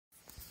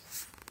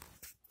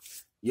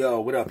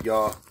Yo, what up,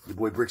 y'all? Your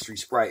boy Brick Street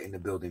Sprite in the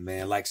building,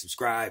 man. Like,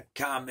 subscribe,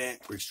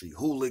 comment, Brick Street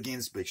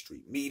Hooligans, Brick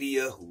Street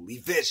Media,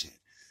 Hooli Vision.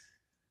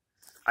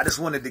 I just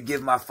wanted to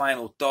give my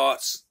final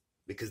thoughts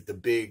because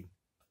the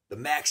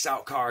max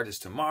out card is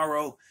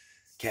tomorrow.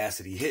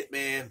 Cassidy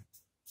Hitman.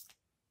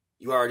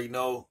 You already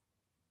know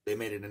they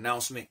made an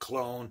announcement.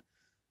 Clone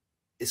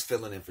is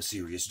filling in for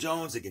Serious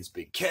Jones against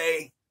Big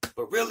K.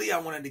 But really, I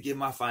wanted to give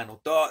my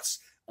final thoughts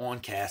on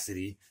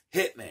Cassidy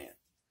Hitman.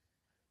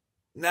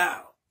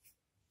 Now,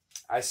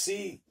 I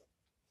see,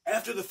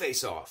 after the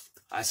face-off,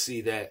 I see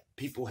that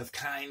people have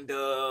kind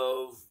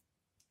of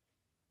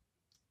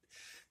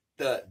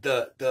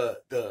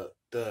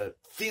the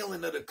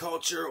feeling of the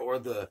culture or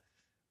the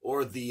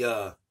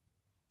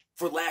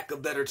for lack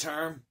of better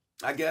term,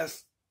 I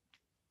guess,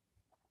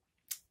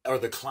 or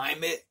the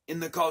climate in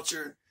the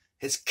culture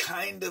has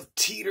kind of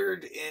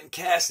teetered in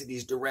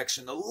Cassidy's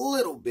direction a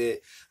little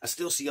bit. I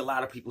still see a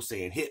lot of people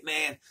saying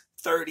Hitman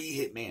 30,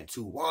 Hitman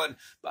 2-1,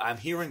 but I'm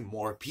hearing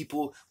more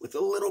people with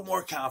a little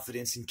more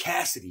confidence in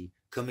Cassidy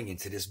coming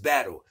into this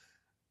battle.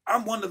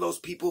 I'm one of those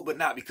people, but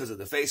not because of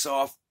the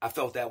face-off. I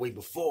felt that way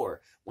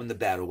before when the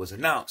battle was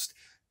announced.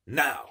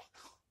 Now,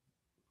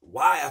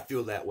 why I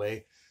feel that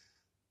way,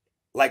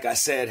 like I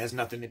said, has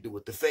nothing to do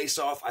with the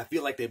face-off. I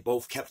feel like they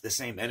both kept the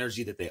same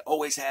energy that they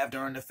always have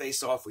during the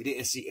face-off. We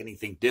didn't see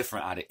anything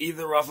different out of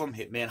either of them.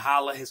 Hitman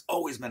Holla has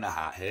always been a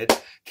hothead.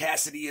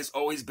 Cassidy has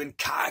always been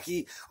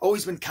cocky,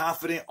 always been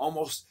confident,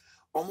 almost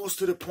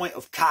to the point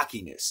of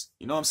cockiness.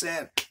 You know what I'm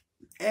saying?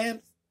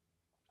 And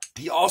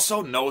he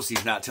also knows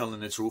he's not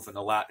telling the truth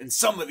in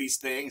some of these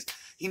things.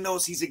 He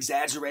knows he's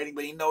exaggerating,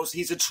 but he knows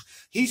he's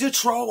a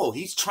troll.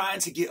 He's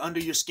trying to get under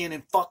your skin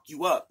and fuck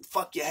you up,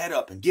 fuck your head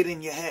up and get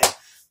in your head.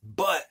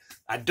 But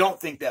I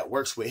don't think that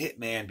works with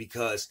Hitman,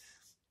 because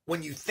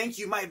when you think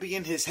you might be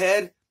in his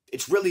head,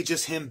 it's really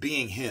just him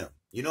being him.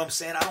 You know what I'm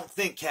saying? I don't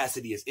think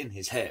Cassidy is in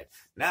his head.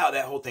 Now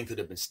that whole thing could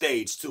have been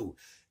staged too.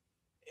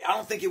 I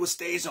don't think it was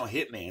staged on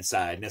Hitman's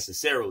side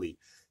necessarily.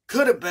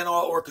 Could have been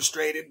all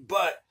orchestrated,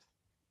 but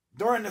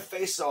during the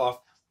face-off,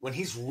 when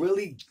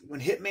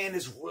Hitman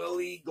is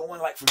really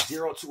going like from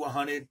 0 to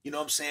 100, you know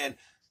what I'm saying?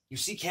 You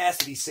see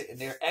Cassidy sitting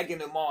there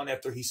egging him on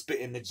after he's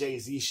spitting the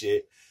Jay-Z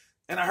shit.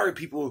 And I heard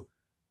people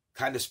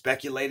kind of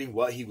speculating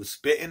what he was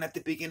spitting at the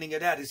beginning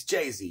of that. It's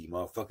Jay-Z,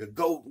 motherfucker.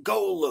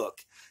 Go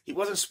look. He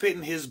wasn't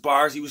spitting his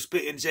bars. He was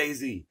spitting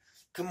Jay-Z.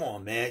 Come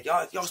on, man.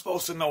 Y'all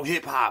supposed to know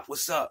hip-hop.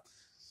 What's up?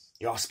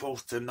 Y'all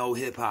supposed to know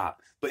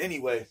hip-hop. But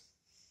anyway,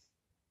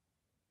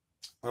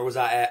 where was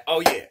I at?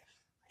 Oh, yeah.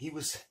 He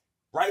was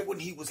right when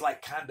he was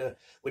like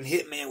when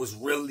Hitman was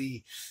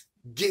really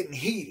getting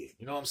heated.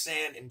 You know what I'm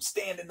saying? And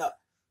standing up.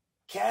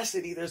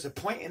 Cassidy, there's a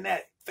point in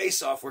that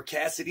face-off where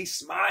Cassidy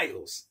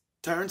smiles.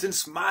 Turns and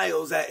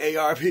smiles at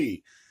ARP.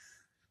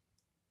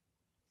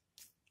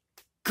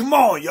 Come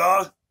on,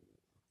 y'all.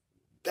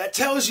 That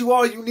tells you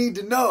all you need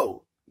to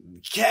know.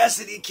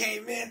 Cassidy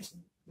came in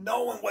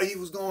knowing what he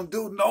was going to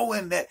do,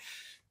 knowing that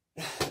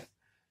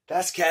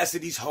that's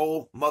Cassidy's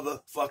whole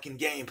motherfucking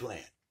game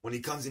plan when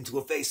he comes into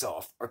a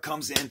face-off or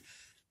comes in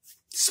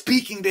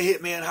speaking to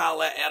Hitman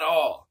Holla at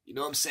all. You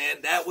know what I'm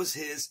saying? That was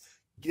his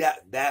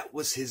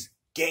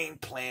game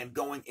plan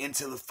going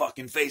into the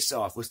fucking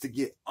face-off, was to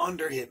get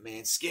under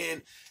Hitman's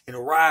skin and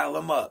rile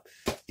him up.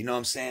 You know what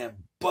I'm saying?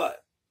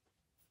 But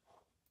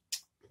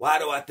why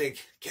do I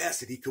think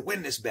Cassidy could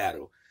win this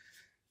battle?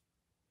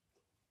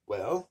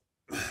 Well,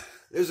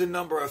 there's a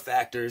number of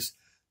factors,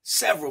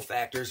 several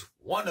factors,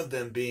 one of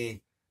them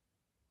being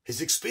his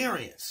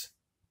experience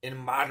in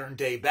modern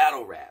day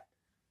battle rap.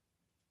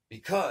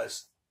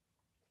 Because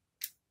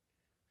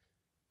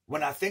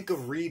when I think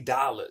of Reed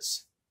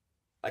Dollaz,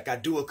 like I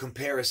do a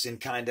comparison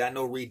kind of. I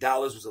know Reed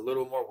Dollaz was a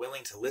little more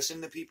willing to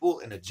listen to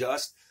people and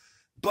adjust,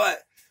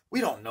 but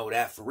we don't know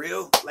that for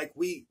real. Like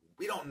we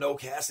don't know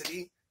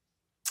Cassidy.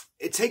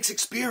 It takes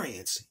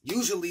experience.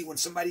 Usually when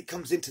somebody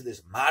comes into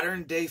this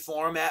modern day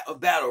format of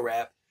battle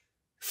rap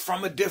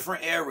from a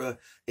different era,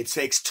 it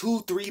takes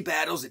 2-3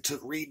 battles. It took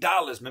Reed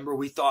Dollaz. Remember,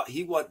 we thought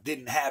he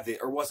didn't have it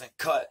or wasn't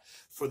cut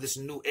for this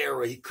new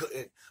era. He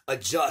couldn't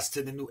adjust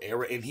to the new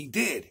era, and he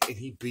did. And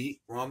he beat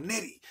Rum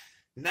Nitty.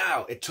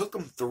 Now, it took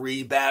him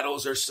 3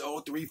 battles or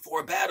so,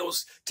 3-4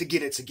 battles to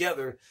get it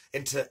together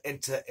and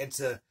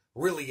to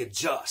really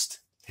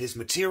adjust his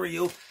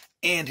material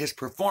and his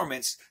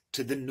performance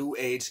to the new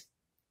age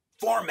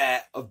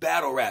format of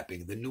battle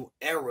rapping, the new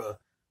era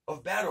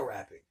of battle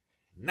rapping.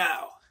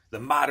 Now, the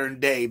modern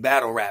day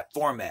battle rap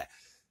format.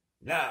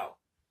 Now,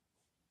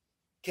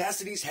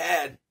 Cassidy's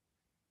had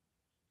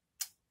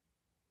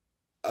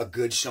a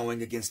good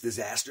showing against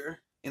Disaster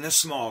in a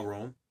small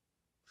room.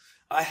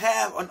 I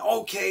have an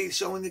okay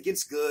showing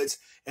against Goods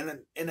and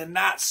a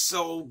not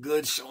so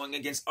good showing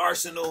against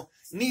Arsenal.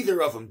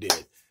 Neither of them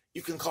did.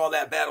 You can call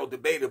that battle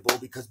debatable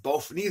because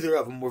neither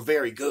of them were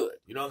very good.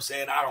 You know what I'm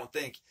saying? I don't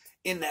think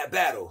in that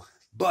battle.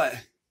 But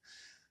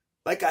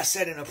like I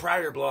said in a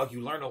prior blog,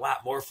 you learn a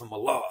lot more from a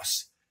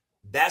loss.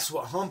 That's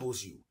what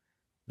humbles you.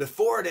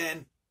 Before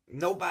then,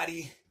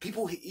 nobody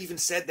People even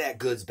said that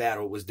Goods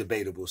battle was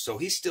debatable. So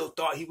he still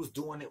thought he was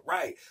doing it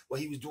right. What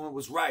he was doing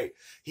was right.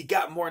 He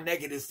got more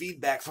negative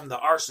feedback from the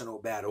Arsenal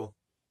battle.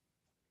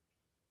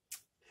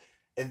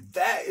 And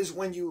that is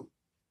when you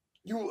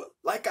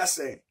like I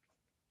say,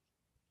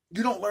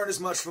 you don't learn as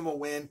much from a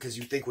win because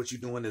you think what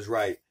you're doing is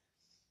right.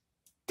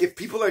 If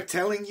people are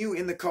telling you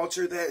in the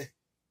culture that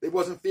they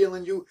wasn't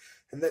feeling you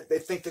and that they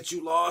think that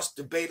you lost,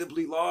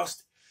 debatably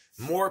lost,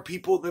 more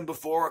people than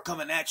before are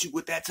coming at you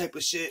with that type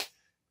of shit,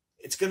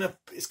 it's gonna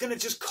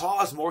just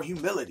cause more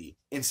humility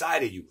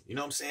inside of you. You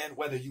know what I'm saying?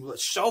 Whether you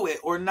show it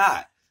or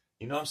not.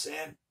 You know what I'm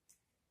saying?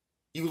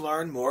 You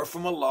learn more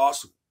from a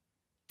loss.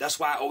 That's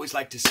why I always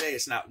like to say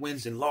it's not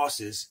wins and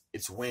losses,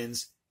 it's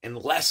wins and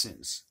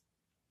lessons.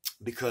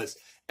 Because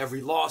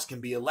every loss can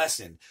be a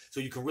lesson. So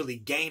you can really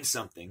gain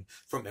something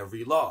from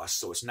every loss.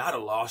 So it's not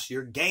a loss,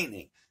 you're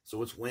gaining.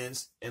 So it's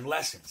wins and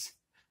lessons.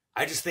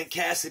 I just think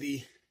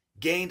Cassidy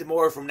gained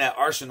more from that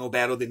Arsenal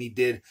battle than he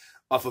did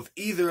off of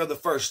either of the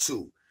first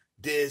two,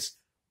 Diz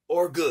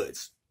or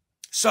Goods.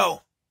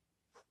 So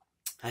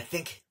I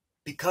think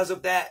because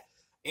of that,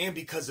 and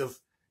because of,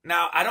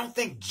 now I don't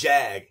think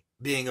Jag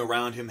being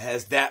around him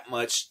has that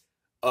much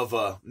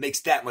of makes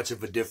that much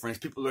of a difference.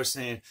 People are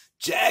saying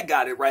Jag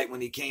got it right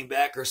when he came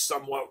back, or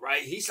somewhat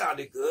right. He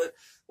sounded good.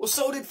 Well,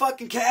 so did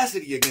fucking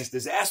Cassidy against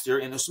Disaster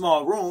in a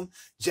small room.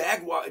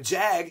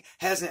 Jag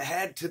hasn't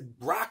had to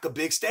rock a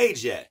big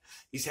stage yet.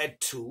 He's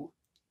had 2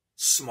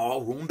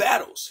 small room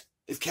battles.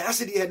 If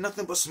Cassidy had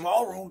nothing but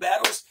small room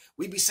battles,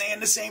 we'd be saying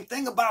the same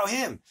thing about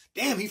him.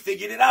 Damn, he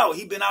figured it out.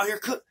 He been out here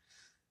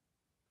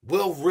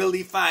We'll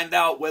really find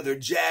out whether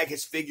Jag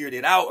has figured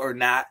it out or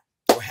not,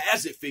 or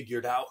has it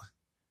figured out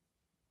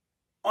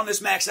on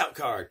this Max Out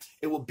card.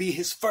 It will be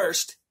his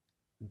first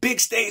big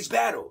stage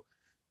battle.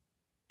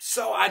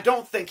 So I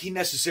don't think he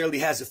necessarily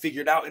has it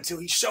figured out until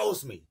he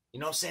shows me. You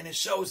know what I'm saying? It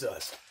shows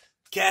us.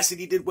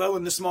 Cassidy did well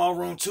in the small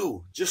room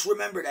too. Just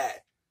remember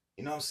that.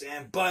 You know what I'm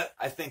saying? But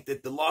I think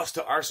that the loss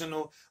to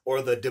Arsenal,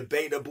 or the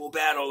debatable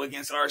battle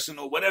against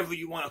Arsenal, whatever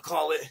you want to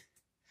call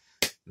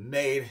it,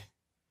 made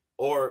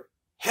or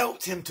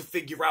helped him to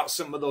figure out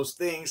some of those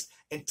things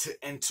and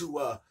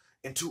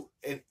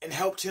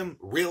helped him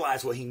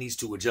realize what he needs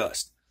to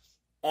adjust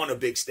on a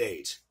big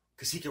stage.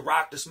 Because he can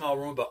rock the small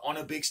room, but on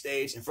a big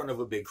stage in front of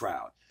a big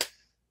crowd.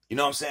 You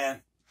know what I'm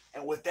saying?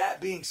 And with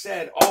that being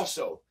said,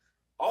 also,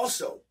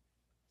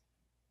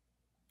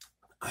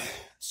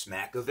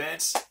 Smack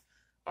events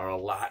are a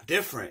lot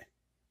different.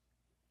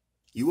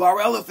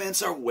 URL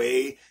events are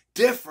way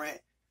different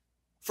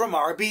from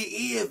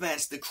RBE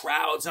events. The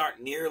crowds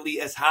aren't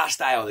nearly as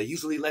hostile. They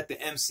usually let the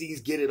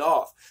MCs get it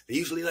off. They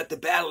usually let the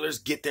battlers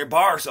get their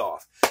bars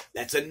off.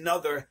 That's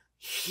another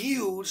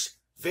huge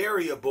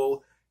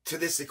variable to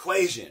this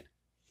equation.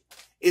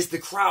 Is the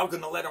crowd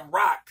going to let them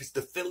rock? Because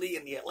the Philly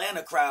and the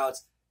Atlanta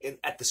crowds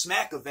at the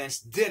Smack events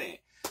didn't.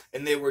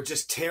 And they were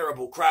just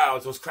terrible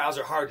crowds. Those crowds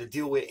are hard to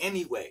deal with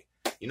anyway.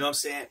 You know what I'm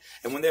saying?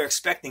 And when they're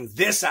expecting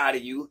this out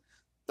of you,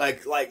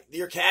 like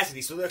you're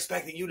Cassidy, so they're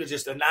expecting you to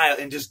just annihilate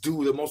and just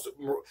do the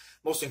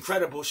most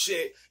incredible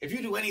shit. If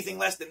you do anything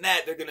less than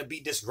that, they're going to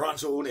be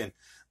disgruntled. And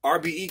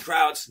RBE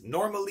crowds,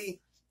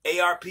 normally,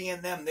 ARP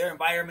and them, their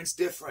environment's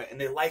different. And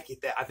they like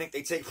it. I think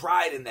they take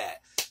pride in that.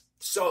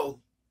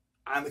 So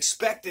I'm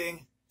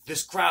expecting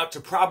this crowd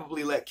to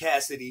probably let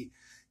Cassidy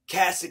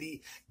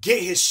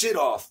get his shit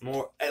off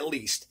more, at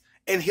least.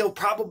 And he'll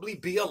probably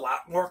be a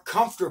lot more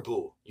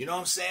comfortable. You know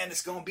what I'm saying?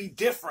 It's going to be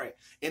different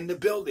in the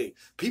building.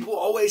 People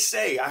always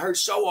say, I heard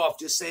Show Off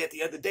just say it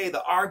the other day,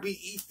 the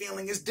RBE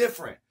feeling is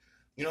different.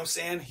 You know what I'm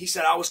saying? He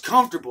said, I was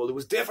comfortable. It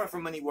was different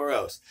from anywhere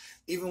else.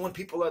 Even when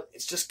people are,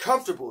 it's just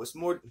comfortable. It's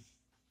more,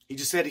 he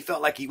just said he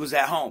felt like he was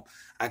at home.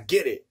 I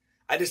get it.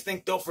 I just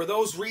think, though, for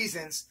those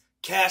reasons,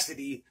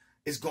 Cassidy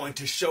is going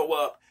to show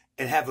up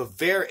and have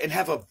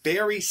a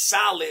very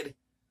solid,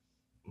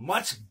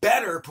 much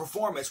better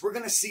performance. We're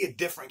going to see a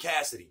different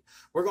Cassidy.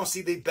 We're going to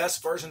see the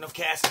best version of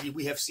Cassidy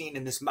we have seen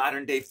in this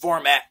modern day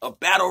format of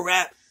battle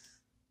rap,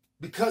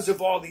 because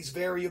of all these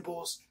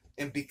variables,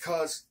 and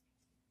because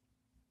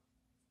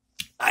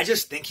I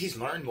just think he's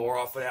learned more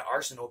off of that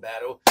Arsenal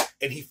battle.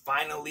 And he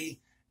finally,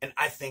 and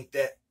I think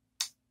that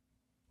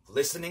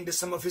listening to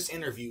some of his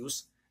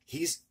interviews,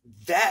 he's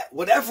that,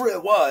 whatever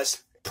it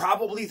was,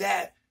 probably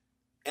that,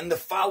 and the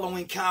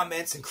following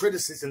comments and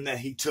criticism that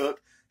he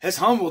took has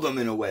humbled him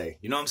in a way.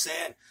 You know what I'm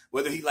saying?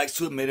 Whether he likes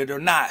to admit it or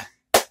not.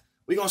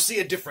 We're going to see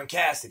a different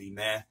Cassidy,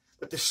 man.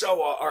 But the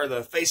show or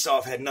the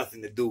face-off had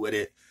nothing to do with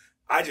it.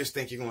 I just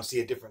think you're going to see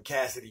a different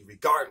Cassidy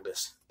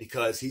regardless,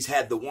 because he's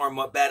had the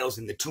warm-up battles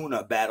and the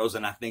tune-up battles,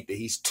 and I think that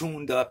he's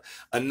tuned up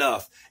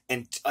enough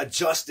and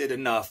adjusted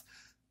enough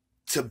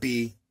to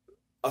be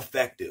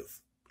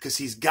effective, because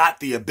he's got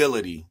the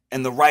ability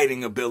and the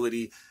writing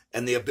ability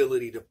and the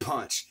ability to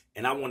punch,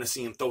 and I want to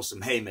see him throw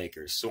some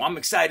haymakers. So I'm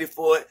excited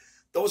for it.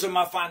 Those are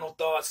my final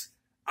thoughts.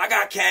 I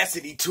got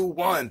Cassidy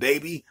 2-1,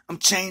 baby. I'm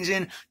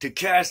changing to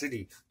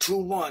Cassidy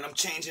 2-1. I'm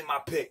changing my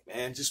pick,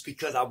 man, just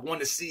because I want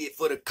to see it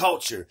for the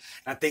culture.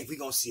 And I think we're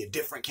going to see a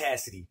different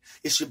Cassidy.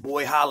 It's your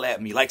boy. Holla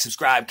at me. Like,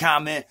 subscribe,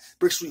 comment.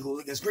 Brick Street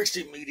Hooligans, Brick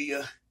Street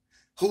Media.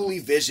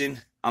 Hooli Vision.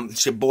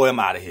 It's your boy. I'm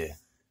out of here.